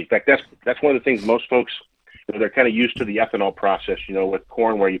 absolutely. In fact, that's one of the things most folks, they're kind of used to the ethanol process, with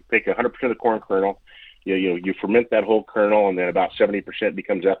corn, where you pick 100% of the corn kernel, you ferment that whole kernel, and then about 70%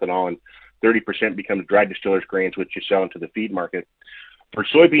 becomes ethanol, and 30% becomes dried distillers grains, which you sell into the feed market. For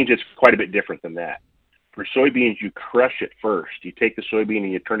soybeans, it's quite a bit different than that. For soybeans, you crush it first. You take the soybean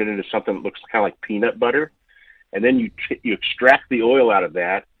and you turn it into something that looks kind of like peanut butter, and then you extract the oil out of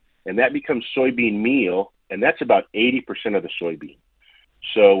that, and that becomes soybean meal, and that's about 80% of the soybean.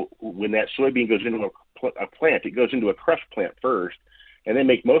 So when that soybean goes into a plant, it goes into a crush plant first, and they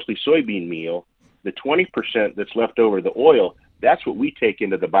make mostly soybean meal. The 20% that's left over, the oil, that's what we take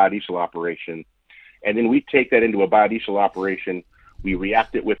into the biodiesel operation, and then we take that into a biodiesel operation. We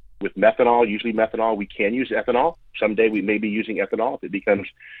react it with methanol, usually methanol. We can use ethanol. Someday we may be using ethanol if it becomes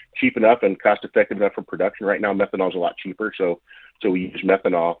cheap enough and cost effective enough for production. Right now, methanol is a lot cheaper, so we use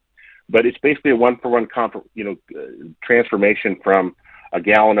methanol. But it's basically a one-for-one transformation from a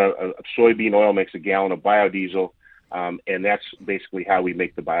gallon of soybean oil makes a gallon of biodiesel, and that's basically how we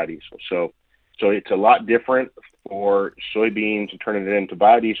make the biodiesel. So it's a lot different for soybeans and turning it into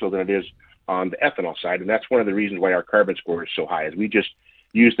biodiesel than it is on the ethanol side, and that's one of the reasons why our carbon score is so high, is we just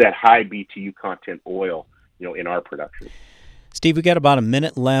use that high BTU content oil, in our production. Steve, we got about a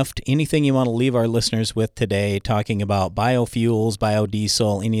minute left. Anything you want to leave our listeners with today, talking about biofuels,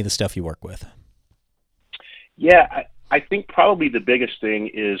 biodiesel, any of the stuff you work with? Yeah, I think probably the biggest thing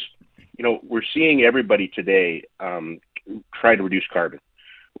is, we're seeing everybody today try to reduce carbon.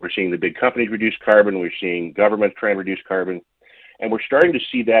 We're seeing the big companies reduce carbon. We're seeing governments trying to reduce carbon. And we're starting to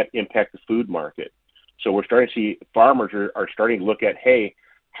see that impact the food market. So we're starting to see farmers are starting to look at, hey,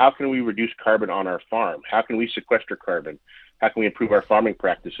 how can we reduce carbon on our farm? How can we sequester carbon? how can we improve our farming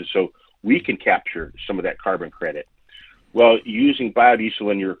practices so we can capture some of that carbon credit? Well, using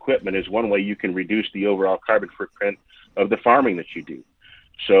biodiesel in your equipment is one way you can reduce the overall carbon footprint of the farming that you do.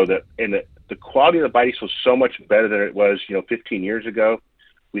 So the quality of the biodiesel is so much better than it was, 15 years ago.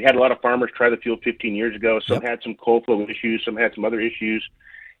 We had a lot of farmers try the fuel 15 years ago. Some had some cold flow issues, some had some other issues.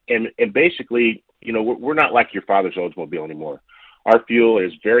 And basically, we're not like your father's Oldsmobile anymore. Our fuel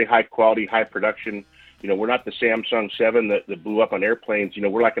is very high quality, high production. We're not the Samsung 7 that blew up on airplanes.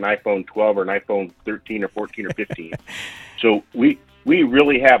 We're like an iPhone 12 or an iPhone 13 or 14 or 15. So we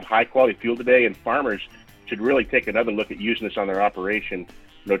really have high quality fuel today, and farmers should really take another look at using this on their operation,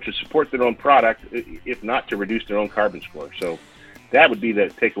 to support their own product, if not to reduce their own carbon score. So that would be the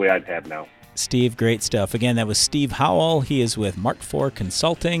takeaway I'd have now. Steve, great stuff. Again, that was Steve Howell. He is with Mark IV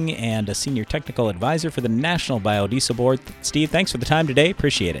Consulting and a senior technical advisor for the National Biodiesel Board. Steve, thanks for the time today.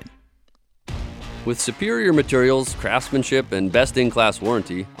 Appreciate it. With superior materials, craftsmanship, and best-in-class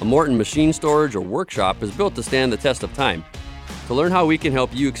warranty, a Morton machine storage or workshop is built to stand the test of time. To learn how we can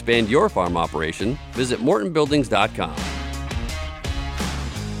help you expand your farm operation, visit mortonbuildings.com.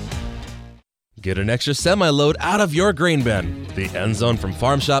 Get an extra semi-load out of your grain bin. The End Zone from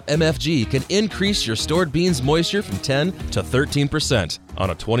Farm Shop MFG can increase your stored beans moisture from 10 to 13%. On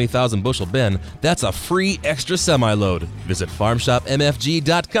a 20,000 bushel bin, that's a free extra semi-load. Visit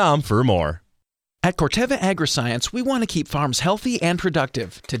farmshopmfg.com for more. At Corteva Agriscience, we want to keep farms healthy and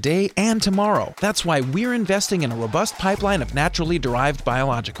productive, today and tomorrow. That's why we're investing in a robust pipeline of naturally derived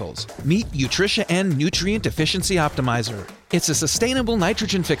biologicals. Meet Utrisha N Nutrient Efficiency Optimizer. It's a sustainable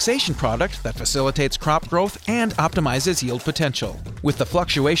nitrogen fixation product that facilitates crop growth and optimizes yield potential. With the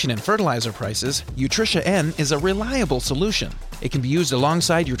fluctuation in fertilizer prices, Utrisha N is a reliable solution. It can be used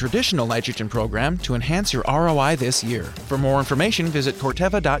alongside your traditional nitrogen program to enhance your ROI this year. For more information, visit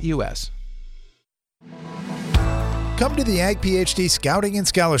corteva.us. Come to the Ag PhD Scouting and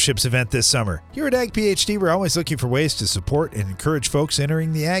Scholarships event this summer. Here at Ag PhD, we're always looking for ways to support and encourage folks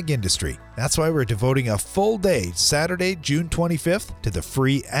entering the ag industry. That's why we're devoting a full day, Saturday, June 25th, to the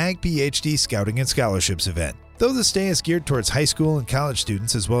free Ag PhD Scouting and Scholarships event. Though this day is geared towards high school and college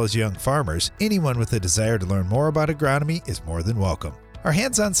students as well as young farmers, anyone with a desire to learn more about agronomy is more than welcome. Our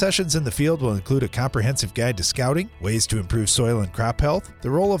hands-on sessions in the field will include a comprehensive guide to scouting, ways to improve soil and crop health, the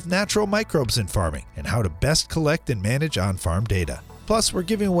role of natural microbes in farming, and how to best collect and manage on-farm data. Plus, we're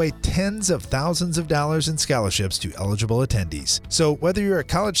giving away tens of thousands of dollars in scholarships to eligible attendees. So whether you're a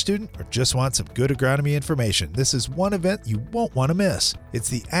college student or just want some good agronomy information, this is one event you won't want to miss. It's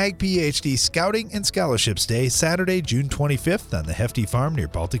the Ag PhD Scouting and Scholarships Day, Saturday, June 25th on the Hefty Farm near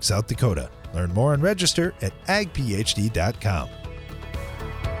Baltic, South Dakota. Learn more and register at agphd.com.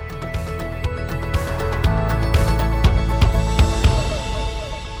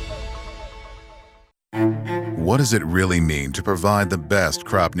 What does it really mean to provide the best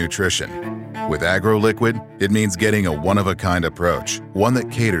crop nutrition? With AgroLiquid, it means getting a one-of-a-kind approach, one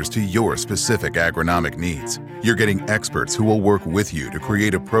that caters to your specific agronomic needs. You're getting experts who will work with you to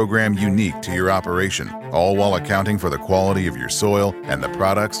create a program unique to your operation, all while accounting for the quality of your soil and the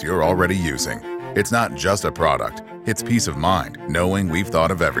products you're already using. It's not just a product, it's peace of mind, knowing we've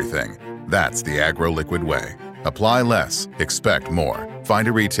thought of everything. That's the AgroLiquid way. Apply less, expect more. Find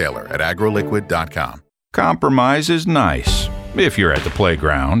a retailer at agroliquid.com. Compromise is nice if you're at the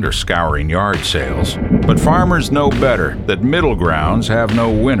playground or scouring yard sales. But farmers know better that middle grounds have no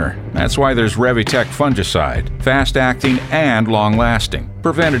winner. That's why there's Revitec fungicide, fast-acting and long-lasting,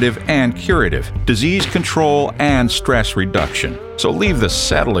 preventative and curative, disease control and stress reduction. So leave the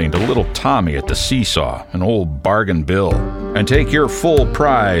settling to little Tommy at the seesaw, an old bargain bill, and take your full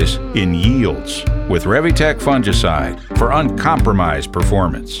prize in yields with Revitec fungicide for uncompromised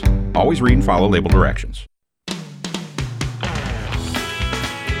performance. Always read and follow label directions.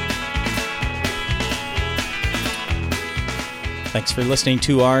 Thanks for listening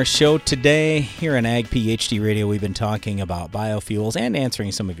to our show today. Here on Ag PhD Radio, we've been talking about biofuels and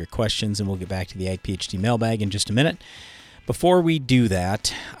answering some of your questions, and we'll get back to the Ag PhD mailbag in just a minute. Before we do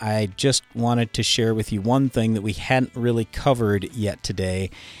that, I just wanted to share with you one thing that we hadn't really covered yet today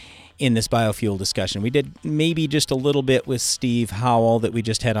in this biofuel discussion. We did maybe just a little bit with Steve Howell that we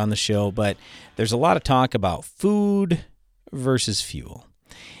just had on the show, but there's a lot of talk about food versus fuel.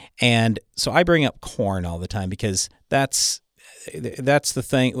 And so I bring up corn all the time because that's the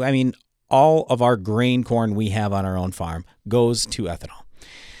thing. I mean, all of our grain corn we have on our own farm goes to ethanol.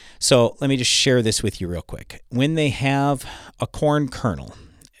 So let me just share this with you real quick. When they have a corn kernel,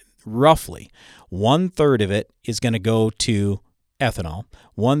 roughly 1/3 of it is going to go to ethanol.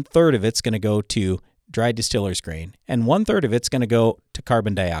 1/3 of it's going to go to dried distiller's grain, and 1/3 of it's going to go to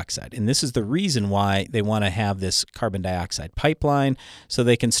carbon dioxide. And this is the reason why they want to have this carbon dioxide pipeline, so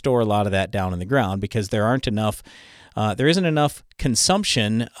they can store a lot of that down in the ground, because there isn't enough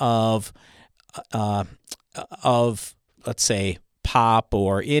consumption of let's say pop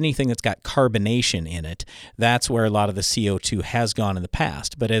or anything that's got carbonation in it. That's where a lot of the CO2 has gone in the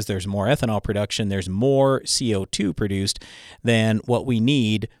past. But as there's more ethanol production, there's more CO2 produced than what we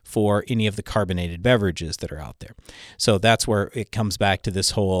need for any of the carbonated beverages that are out there. So that's where it comes back to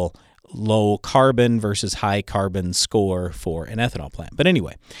this whole low carbon versus high carbon score for an ethanol plant. But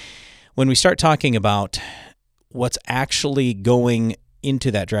anyway, when we start talking about what's actually going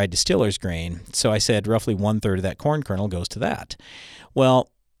into that dried distiller's grain, so I said roughly 1/3 of that corn kernel goes to that. Well,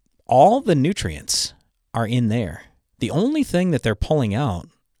 all the nutrients are in there. The only thing that they're pulling out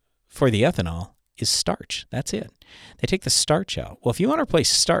for the ethanol is starch. That's it. They take the starch out. Well, if you want to replace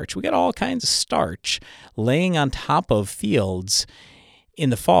starch, we got all kinds of starch laying on top of fields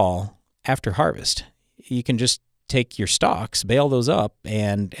in the fall after harvest. You can just take your stalks, bale those up,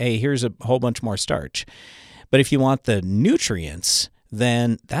 and hey, here's a whole bunch more starch. But if you want the nutrients,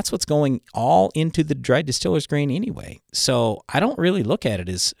 then that's what's going all into the dried distiller's grain anyway. So I don't really look at it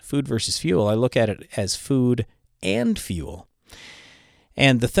as food versus fuel. I look at it as food and fuel.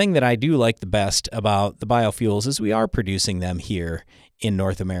 And the thing that I do like the best about the biofuels is we are producing them here in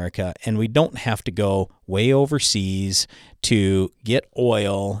North America, and we don't have to go way overseas to get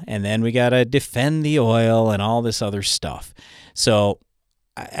oil, and then we got to defend the oil and all this other stuff. So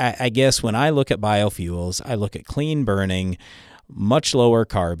I guess when I look at biofuels, I look at clean burning, much lower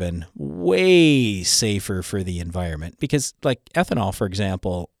carbon, way safer for the environment. Because like ethanol, for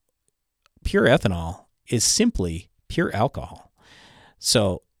example, pure ethanol is simply pure alcohol.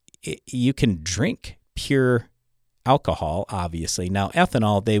 So you can drink pure alcohol, obviously. Now,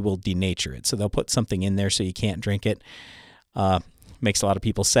 ethanol, they will denature it. So they'll put something in there so you can't drink it. Makes a lot of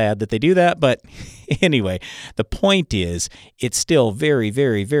people sad that they do that. But anyway, the point is it's still very,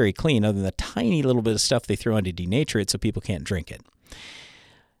 very, very clean, other than the tiny little bit of stuff they throw in to denature it so people can't drink it.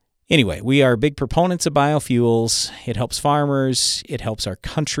 Anyway, we are big proponents of biofuels. It helps farmers. It helps our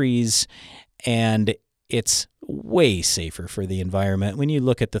countries. And it's way safer for the environment when you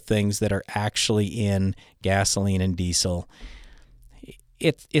look at the things that are actually in gasoline and diesel.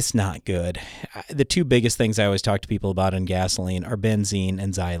 It's not good. The two biggest things I always talk to people about in gasoline are benzene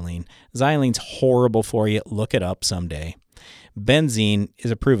and xylene. Xylene's horrible for you. Look it up someday. Benzene is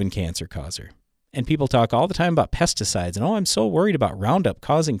a proven cancer causer. And people talk all the time about pesticides and, I'm so worried about Roundup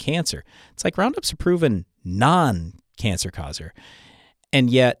causing cancer. It's like Roundup's a proven non-cancer causer. And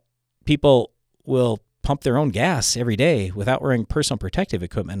yet people will pump their own gas every day without wearing personal protective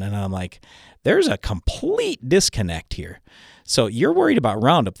equipment. And I'm like, there's a complete disconnect here. So you're worried about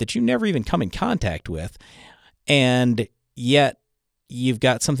Roundup that you never even come in contact with, and yet you've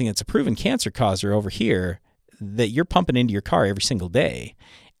got something that's a proven cancer causer over here that you're pumping into your car every single day,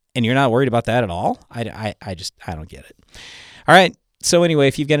 and you're not worried about that at all? I don't get it. All right. So anyway,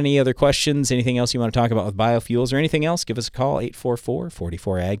 if you've got any other questions, anything else you want to talk about with biofuels or anything else, give us a call,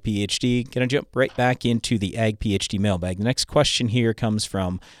 844-44-AG-PHD. Going to jump right back into the Ag PhD mailbag. The next question here comes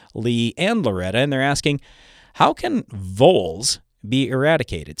from Lee and Loretta, and they're asking, how can voles be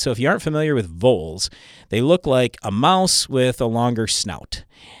eradicated? So if you aren't familiar with voles, they look like a mouse with a longer snout.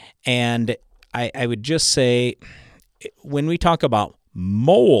 And I would just say, when we talk about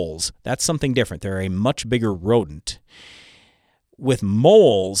moles, that's something different. They're a much bigger rodent. With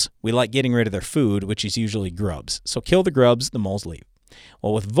moles, we like getting rid of their food, which is usually grubs. So kill the grubs, the moles leave.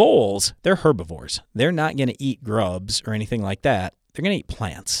 Well, with voles, they're herbivores. They're not going to eat grubs or anything like that. They're going to eat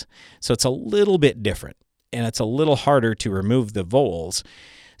plants. So it's a little bit different, and it's a little harder to remove the voles.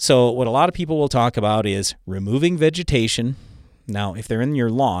 So what a lot of people will talk about is removing vegetation. Now, if they're in your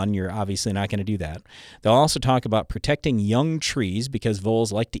lawn, you're obviously not going to do that. They'll also talk about protecting young trees, because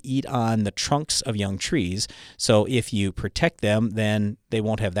voles like to eat on the trunks of young trees. So if you protect them, then they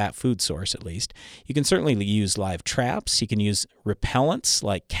won't have that food source, at least. You can certainly use live traps. You can use repellents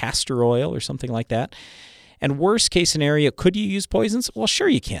like castor oil or something like that. And worst case scenario, could you use poisons? Well, sure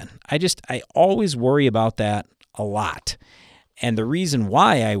you can. I always worry about that a lot. And the reason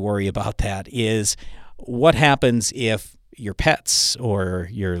why I worry about that is what happens if your pets or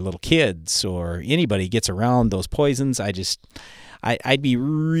your little kids or anybody gets around those poisons. I'd be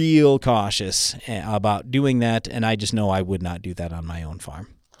real cautious about doing that, and I just know I would not do that on my own farm.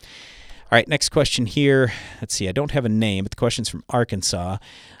 All right, next question here. Let's see, I don't have a name, but the question's from Arkansas,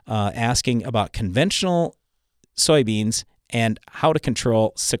 asking about conventional soybeans and how to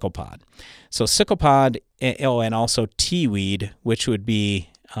control sickle pod. So sickle pod, and also tea weed, which would be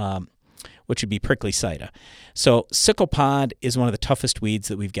which would be prickly cyta. So sickle pod is one of the toughest weeds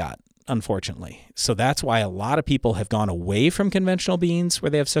that we've got, unfortunately. So that's why a lot of people have gone away from conventional beans where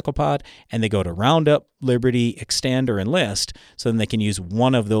they have sickle pod, and they go to Roundup, Liberty, Extend, or Enlist, so then they can use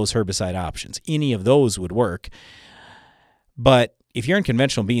one of those herbicide options. Any of those would work. But if you're in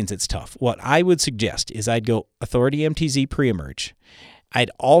conventional beans, it's tough. What I would suggest is I'd go Authority MTZ pre-emerge.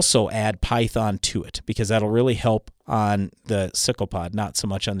 I'd also add Python to it because that'll really help on the sickle pod, not so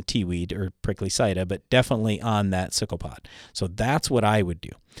much on the tea weed or prickly cyta, but definitely on that sickle pod. So that's what I would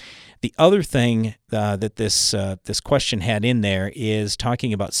do. The other thing that this question had in there is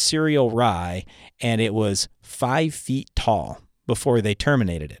talking about cereal rye, and it was 5 feet tall before they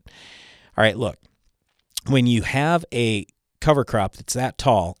terminated it. All right, look, when you have a cover crop that's that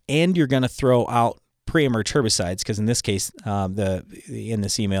tall and you're going to throw out pre-emerge herbicides, because in this case, in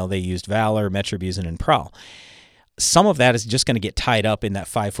this email, they used Valor, Metribuzin, and Prowl. Some of that is just going to get tied up in that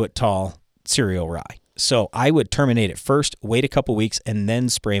 5 foot tall cereal rye. So I would terminate it first, wait a couple weeks, and then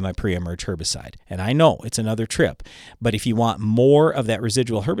spray my pre-emerge herbicide. And I know it's another trip, but if you want more of that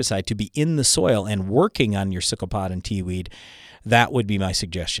residual herbicide to be in the soil and working on your sickle pod and tea weed, that would be my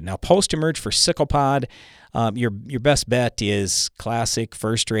suggestion. Now, post-emerge for sickle pod, your best bet is Classic,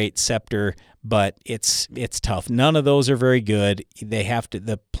 First Rate, Scepter, but it's tough. None of those are very good.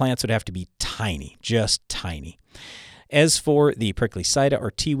 The plants would have to be tiny, just tiny. As for the prickly cyta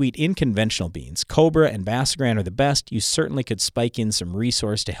or tea weed in conventional beans, Cobra and Basagran are the best. You certainly could spike in some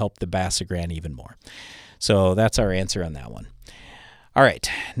resource to help the Basagran even more. So that's our answer on that one. All right,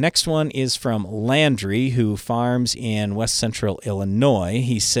 next one is from Landry, who farms in west central Illinois.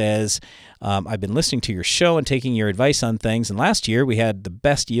 He says, I've been listening to your show and taking your advice on things, and last year we had the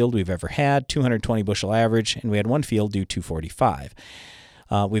best yield we've ever had, 220 bushel average, and we had one field do 245.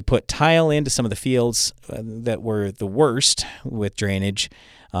 We put tile into some of the fields that were the worst with drainage,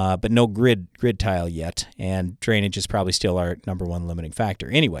 but no grid tile yet, and drainage is probably still our number one limiting factor.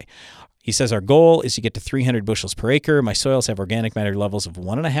 Anyway, he says our goal is to get to 300 bushels per acre. My soils have organic matter levels of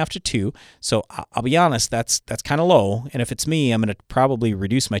 1.5 to 2, so I'll be honest, that's kind of low, and if it's me, I'm going to probably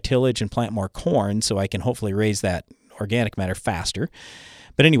reduce my tillage and plant more corn so I can hopefully raise that organic matter faster.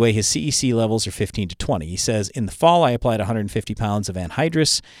 But anyway, his CEC levels are 15 to 20. He says, in the fall, I applied 150 pounds of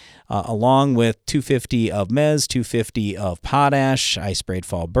anhydrous, along with 250 of Mez, 250 of potash. I sprayed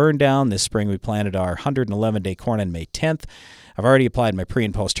fall burn down. This spring, we planted our 111-day corn on May 10th. I've already applied my pre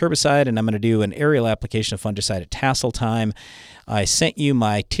and post herbicide, and I'm going to do an aerial application of fungicide at tassel time. I sent you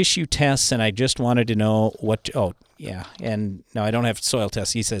my tissue tests, and I just wanted to know what... Oh, yeah, and no, I don't have soil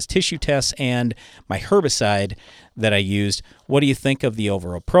tests. He says tissue tests and my herbicide that I used. What do you think of the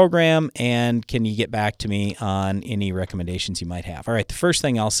overall program, and can you get back to me on any recommendations you might have? All right, the first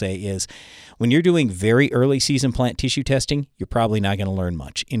thing I'll say is when you're doing very early season plant tissue testing, you're probably not going to learn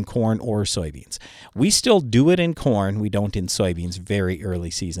much in corn or soybeans. We still do it in corn. We don't in soybeans very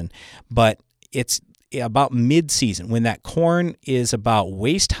early season, but it's about mid-season, when that corn is about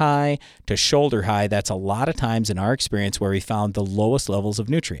waist high to shoulder high. That's a lot of times in our experience where we found the lowest levels of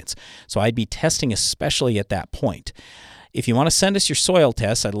nutrients. So I'd be testing especially at that point. If you want to send us your soil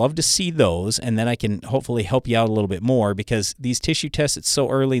tests, I'd love to see those, and then I can hopefully help you out a little bit more, because these tissue tests, it's so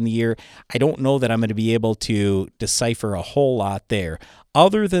early in the year, I don't know that I'm going to be able to decipher a whole lot there.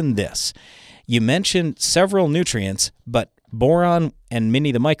 Other than this, you mentioned several nutrients, but boron and many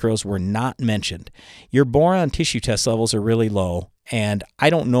of the micros were not mentioned. Your boron tissue test levels are really low, and I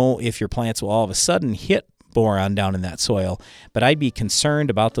don't know if your plants will all of a sudden hit boron down in that soil, but I'd be concerned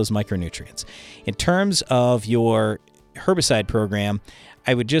about those micronutrients. In terms of your herbicide program,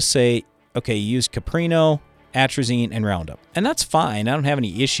 I would just say, okay, use Caprino, atrazine, and Roundup. And that's fine. I don't have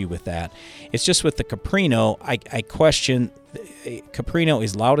any issue with that. It's just with the Caprino, I question, Caprino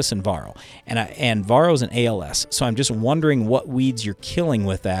is Laudis and Varro, and Varro's an ALS. So I'm just wondering what weeds you're killing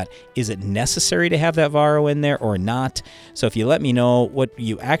with that. Is it necessary to have that Varro in there or not? So if you let me know what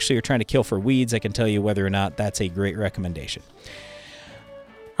you actually are trying to kill for weeds, I can tell you whether or not that's a great recommendation.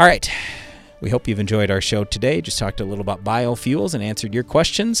 All right. We hope you've enjoyed our show today. Just talked a little about biofuels and answered your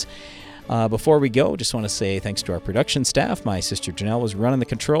questions. Before we go, just want to say thanks to our production staff. My sister Janelle was running the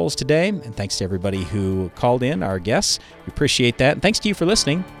controls today, and thanks to everybody who called in, our guests. We appreciate that, and thanks to you for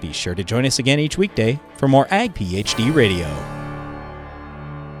listening. Be sure to join us again each weekday for more Ag PhD Radio.